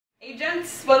Hey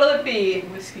gents, what'll it be?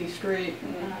 Whiskey straight.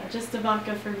 Just a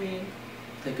vodka for me.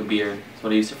 Take a beer. It's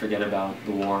what I used to forget about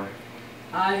the war.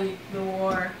 The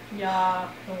war. Yeah,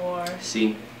 the war.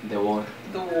 See, the war.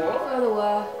 The war? Before the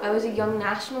war, I was a young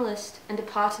nationalist and a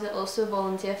part of the Ulster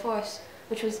Volunteer Force,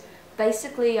 which was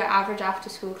basically our average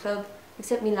after-school club,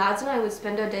 except me lads and I would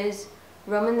spend our days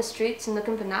roaming the streets and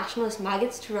looking for nationalist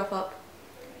maggots to rough up.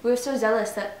 We were so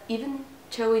zealous that even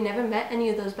though we never met any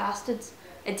of those bastards,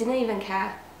 I didn't even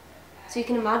care. So you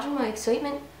can imagine my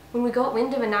excitement when we got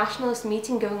wind of a nationalist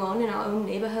meeting going on in our own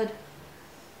neighbourhood.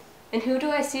 And who do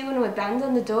I see when we banged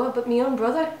on the door but my own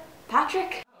brother,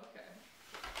 Patrick?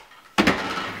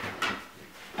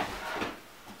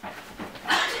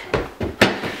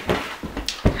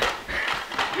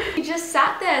 He just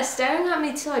sat there staring at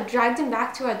me till I dragged him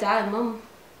back to our dad and mum.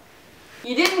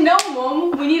 You didn't know,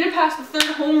 Mum. We need to pass the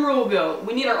third Home Rule Bill.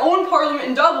 We need our own parliament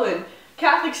in Dublin.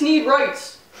 Catholics need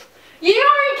rights. You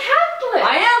are a Catholic!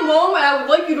 I am, Mum, and I would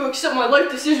like you to accept my life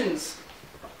decisions.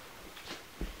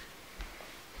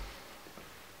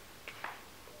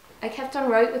 I kept on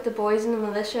route with the boys in the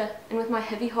militia, and with my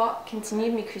heavy heart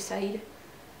continued my crusade.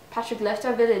 Patrick left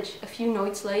our village a few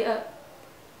nights later,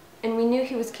 and we knew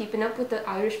he was keeping up with the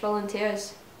Irish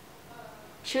volunteers.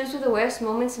 Those were the worst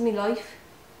moments of my life.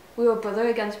 We were brother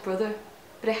against brother,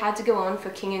 but I had to go on for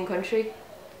king and country.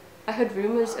 I heard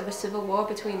rumours of a civil war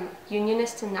between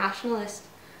Unionists and Nationalists.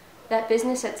 That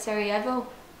business at Sarajevo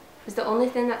was the only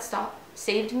thing that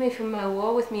saved me from my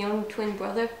war with my own twin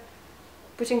brother.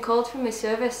 Britain called for my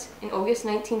service in August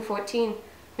 1914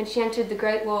 when she entered the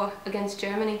Great War against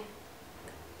Germany.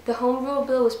 The Home Rule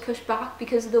Bill was pushed back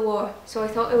because of the war, so I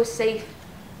thought it was safe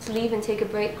to leave and take a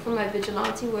break from my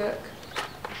vigilante work.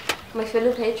 My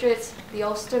fellow patriots, the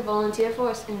Ulster Volunteer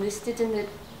Force, enlisted in the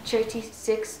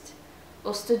 36th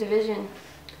Ulster Division.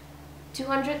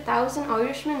 200,000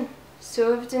 Irishmen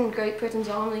served in Great Britain's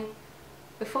army.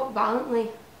 We fought valiantly,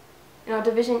 and our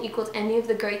division equalled any of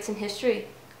the greats in history,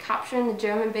 capturing the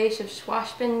German base of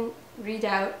Schwaben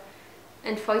Redoubt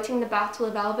and fighting the Battle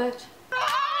of Albert.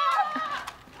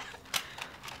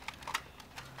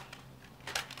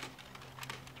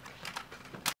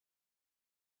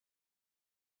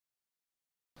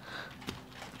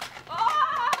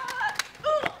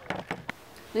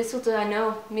 Little did I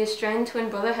know, my Australian twin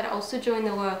brother had also joined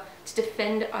the war to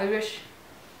defend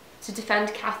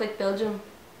Catholic Belgium.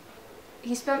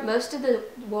 He spent most of the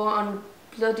war on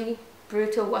bloody,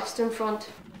 brutal Western Front.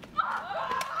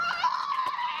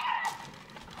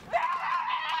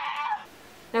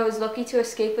 And I was lucky to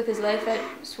escape with his life at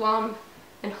Swam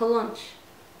and Hullunch,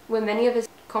 where many of his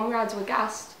comrades were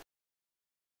gassed.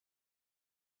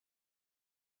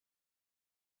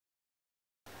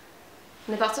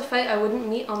 And that's a fight I wouldn't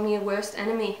meet on my worst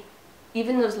enemy,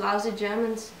 even those lousy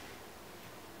Germans.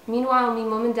 Meanwhile, me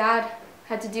mum and dad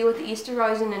had to deal with the Easter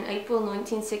Rising in April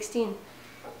 1916.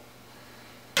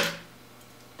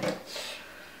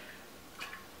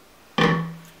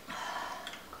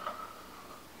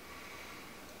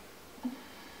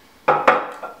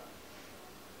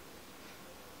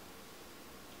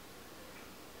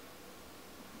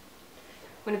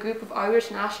 When a group of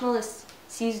Irish nationalists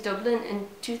seized Dublin and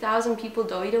 2,000 people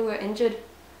died or were injured.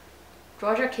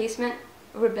 Roger Casement,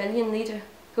 a rebellion leader,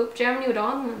 hoped Germany would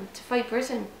arm them to fight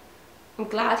Britain. I'm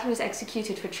glad he was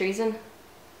executed for treason.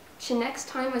 The next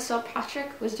time I saw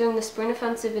Patrick was during the Spring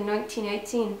Offensive in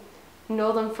 1918 in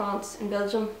northern France and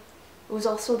Belgium. It was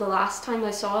also the last time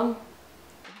I saw him.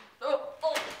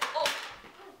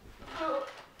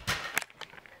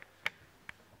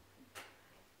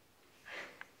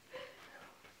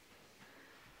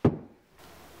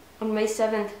 On May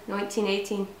 7th,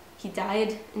 1918, he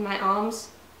died in my arms.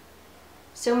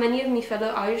 So many of my fellow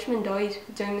Irishmen died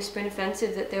during the Spring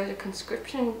Offensive that there was a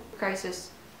conscription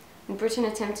crisis, and Britain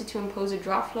attempted to impose a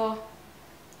draft law.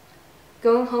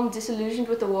 Going home disillusioned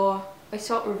with the war, I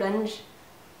sought revenge.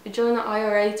 I joined the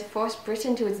IRA to force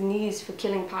Britain to its knees for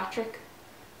killing Patrick.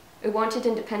 I wanted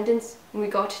independence, and we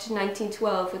got it in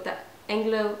 1912 with the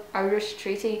Anglo-Irish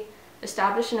Treaty,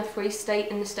 establishing a free state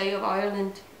in the state of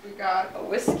Ireland. We got a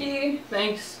whiskey,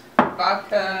 thanks,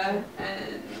 vodka,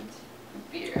 and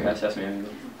beer. That's me.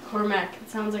 Cormac,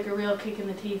 it sounds like a real kick in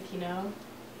the teeth, you know?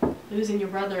 Losing your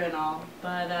brother and all.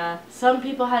 But some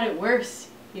people had it worse,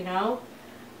 you know?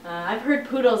 I've heard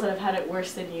poodles that have had it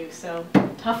worse than you, so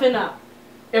toughen up.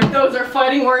 If those are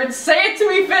fighting words, say it to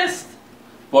me, fist!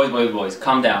 Boys,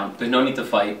 calm down. There's no need to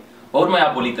fight. What would my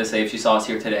abuelita say if she saw us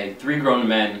here today? 3 grown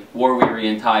men, war-weary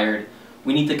and tired.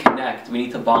 We need to connect, we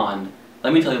need to bond.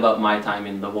 Let me tell you about my time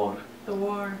in the war. The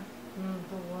war.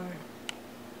 The war.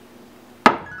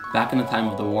 Back in the time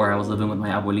of the war, I was living with my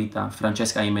abuelita,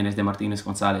 Francesca Jimenez de Martinez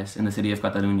Gonzalez, in the city of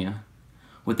Catalunya.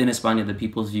 Within España, the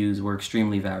people's views were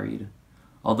extremely varied.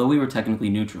 Although we were technically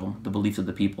neutral, the beliefs of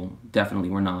the people definitely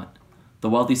were not. The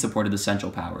wealthy supported the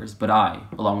Central Powers, but I,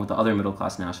 along with the other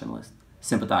middle-class nationalists,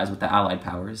 sympathized with the Allied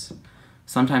powers.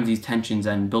 Sometimes these tensions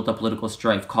and built-up political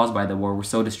strife caused by the war were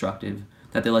so destructive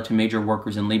that they led to major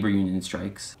workers' and labor union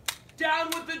strikes. Down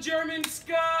with the German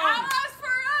scum! Allies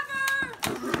forever!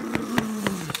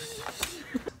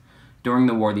 During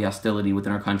the war, the hostility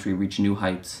within our country reached new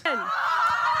heights.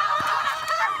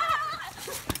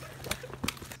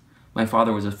 My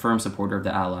father was a firm supporter of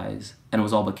the Allies, and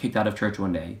was all but kicked out of church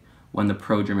one day when the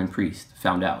pro-German priest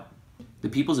found out. The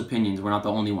people's opinions were not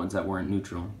the only ones that weren't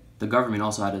neutral. The government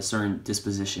also had a certain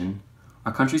disposition.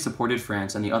 Our country supported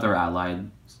France and the other Allies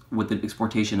with the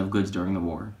exportation of goods during the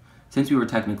war. Since we were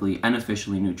technically and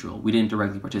officially neutral, we didn't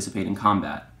directly participate in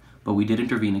combat, but we did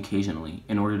intervene occasionally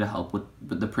in order to help with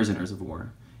the prisoners of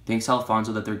war. Thanks to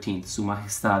Alfonso XIII, Su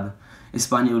Majestad,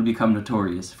 España would become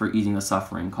notorious for easing the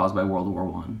suffering caused by World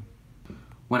War I.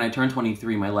 When I turned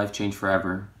 23, my life changed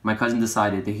forever. My cousin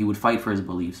decided that he would fight for his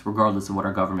beliefs, regardless of what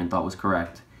our government thought was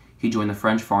correct. He joined the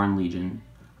French Foreign Legion.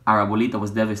 Our abuelita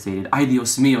was devastated. "Ay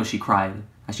Dios mío," she cried,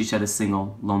 as she shed a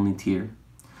single, lonely tear.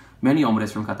 Many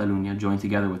hombres from Catalunya joined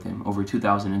together with him, over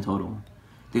 2,000 in total.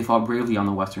 They fought bravely on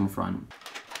the Western Front.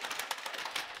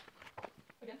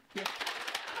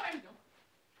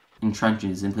 In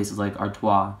trenches in places like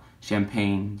Artois,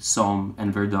 Champagne, Somme,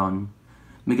 and Verdun.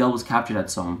 Miguel was captured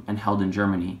at Somme and held in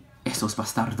Germany. Esos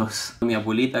bastardos. When mi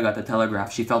abuelita got the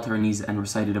telegraph, she fell to her knees and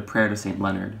recited a prayer to St.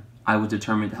 Leonard. I was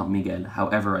determined to help Miguel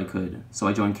however I could, so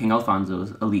I joined King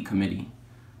Alfonso's elite committee.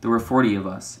 There were 40 of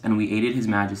us, and we aided His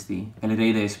Majesty, El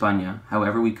Rey de España,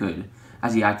 however we could,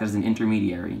 as he acted as an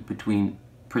intermediary between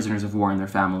prisoners of war and their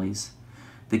families.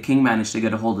 The king managed to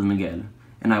get a hold of Miguel,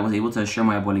 and I was able to assure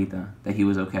my abuelita that he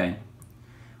was okay.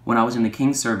 When I was in the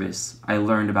king's service, I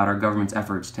learned about our government's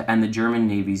efforts to end the German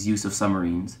Navy's use of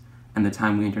submarines, and the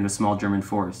time we entered a small German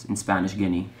force in Spanish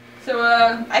Guinea. So,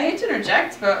 I hate to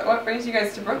interject, but what brings you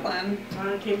guys to Brooklyn?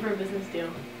 I came for a business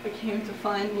deal. I came to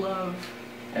find love.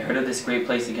 I heard of this great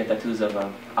place to get tattoos of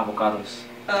avocados.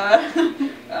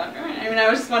 I mean, I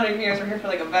was just wondering if you guys were here for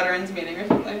like a veterans meeting or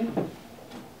something.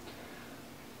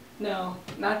 No,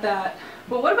 not that.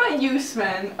 But what about you,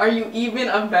 Sven? Are you even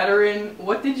a veteran?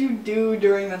 What did you do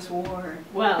during this war?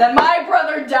 Well, That my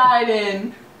brother died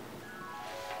in!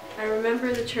 I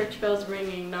remember the church bells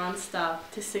ringing non-stop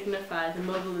to signify the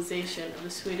mobilization of the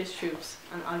Swedish troops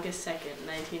on August 2nd,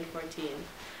 1914.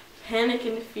 Panic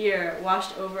and fear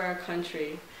washed over our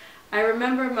country. I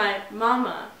remember my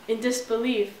mama in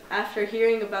disbelief after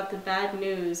hearing about the bad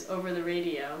news over the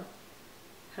radio.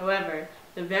 However,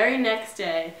 the very next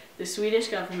day, the Swedish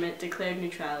government declared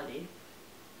neutrality.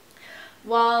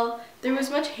 While there was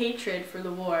much hatred for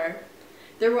the war,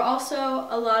 there were also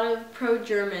a lot of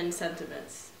pro-German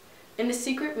sentiments. In a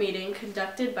secret meeting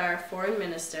conducted by our foreign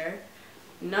minister,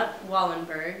 Knut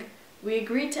Wallenberg, we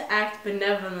agreed to act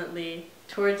benevolently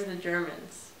towards the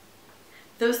Germans.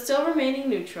 Though still remaining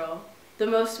neutral, the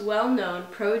most well-known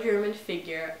pro-German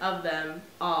figure of them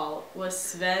all was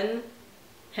Sven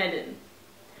Hedin,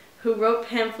 who wrote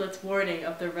pamphlets warning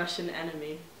of the Russian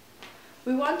enemy.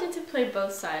 We wanted to play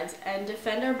both sides and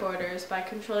defend our borders by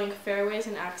controlling fairways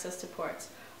and access to ports.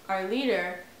 Our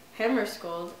leader,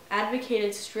 Hammarskjöld,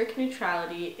 advocated strict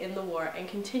neutrality in the war and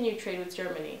continued trade with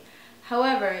Germany.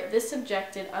 However, this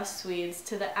subjected us Swedes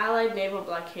to the Allied naval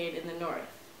blockade in the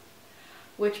north,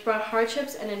 which brought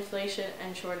hardships and inflation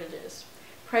and shortages.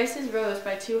 Prices rose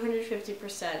by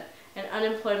 250% and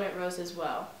unemployment rose as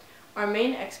well. Our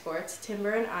main exports,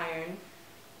 timber and iron,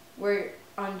 were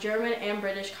on German and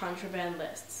British contraband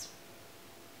lists.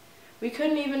 We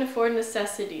couldn't even afford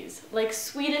necessities, like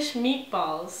Swedish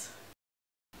meatballs.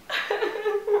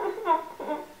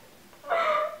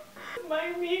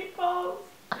 My meatballs.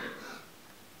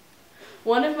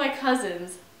 One of my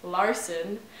cousins,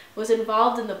 Larson, was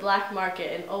involved in the black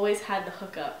market and always had the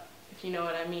hookup, if you know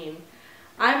what I mean.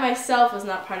 I myself was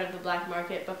not part of the black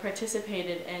market, but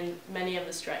participated in many of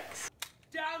the strikes.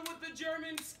 Down with the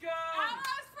German scum!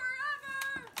 Allies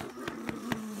forever!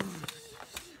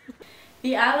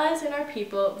 The Allies and our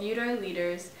people viewed our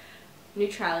leader's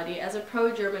neutrality as a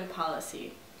pro-German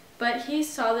policy, but he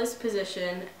saw this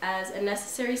position as a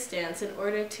necessary stance in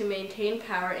order to maintain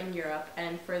power in Europe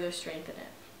and further strengthen it.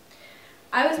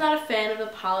 I was not a fan of the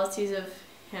policies of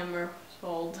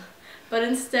Hammarskjöld, but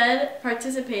instead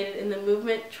participated in the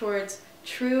movement towards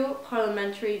true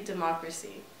parliamentary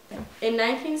democracy. In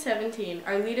 1917,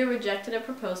 our leader rejected a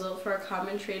proposal for a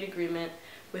common trade agreement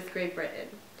with Great Britain.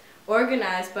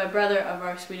 organized by brother of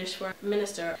our Swedish foreign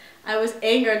minister. I was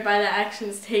angered by the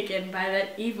actions taken by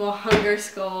that evil hunger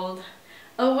scold.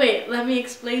 Oh wait, let me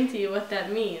explain to you what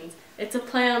that means. It's a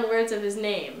play on words of his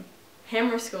name.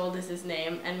 Hammarskjöld is his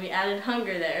name, and we added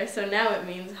hunger there, so now it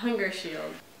means hunger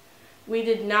shield. We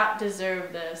did not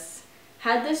deserve this.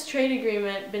 Had this trade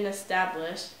agreement been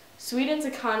established, Sweden's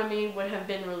economy would have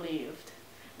been relieved.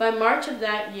 By March of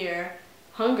that year,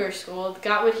 Hungerskjöld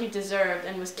got what he deserved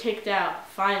and was kicked out,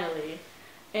 finally.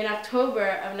 In October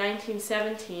of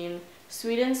 1917,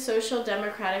 Sweden's Social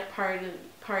Democratic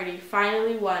Party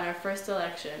finally won our first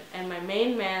election, and my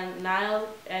main man, Niall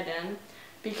Eden,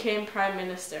 became Prime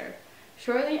Minister.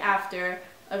 Shortly after,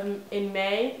 in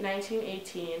May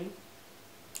 1918,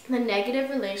 the negative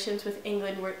relations with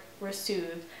England were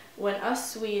soothed when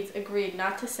us Swedes agreed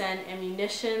not to send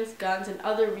ammunitions, guns, and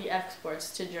other re-exports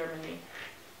to Germany.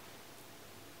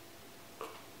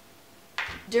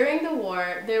 During the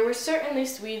war, there were certainly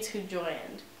Swedes who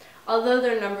joined, although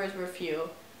their numbers were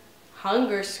few.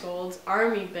 Hungerskjöld's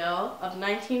Army Bill of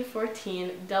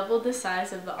 1914 doubled the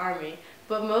size of the army,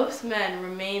 but most men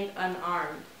remained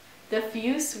unarmed. The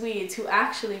few Swedes who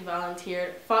actually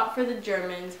volunteered fought for the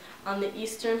Germans on the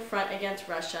Eastern Front against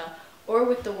Russia, or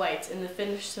with the Whites in the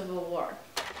Finnish Civil War.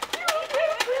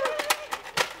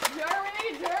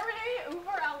 Germany, Germany,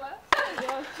 over alles.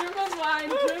 German wine,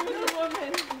 German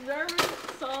woman, German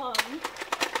song.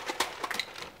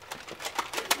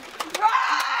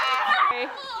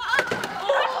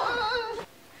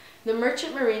 The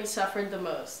merchant marine suffered the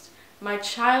most. My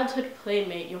childhood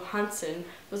playmate Johansson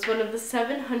was one of the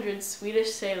 700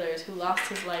 Swedish sailors who lost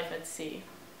his life at sea.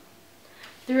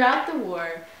 Throughout the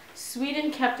war,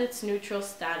 Sweden kept its neutral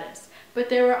status, but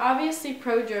there were obviously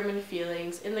pro-German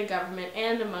feelings in the government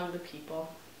and among the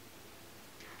people.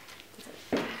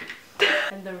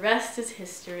 And the rest is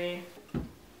history.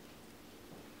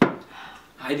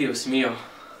 Ay, Dios mío.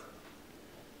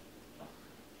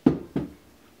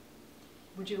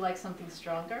 Would you like something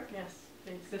stronger? Yes,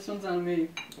 please. This one's on me.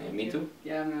 Hey, me too?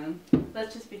 Yeah, man.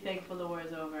 Let's just be thankful the war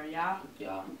is over, yeah?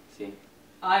 Yeah, see.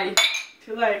 Aye.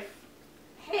 To life.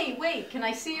 Hey, wait, can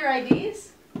I see your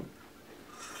IDs?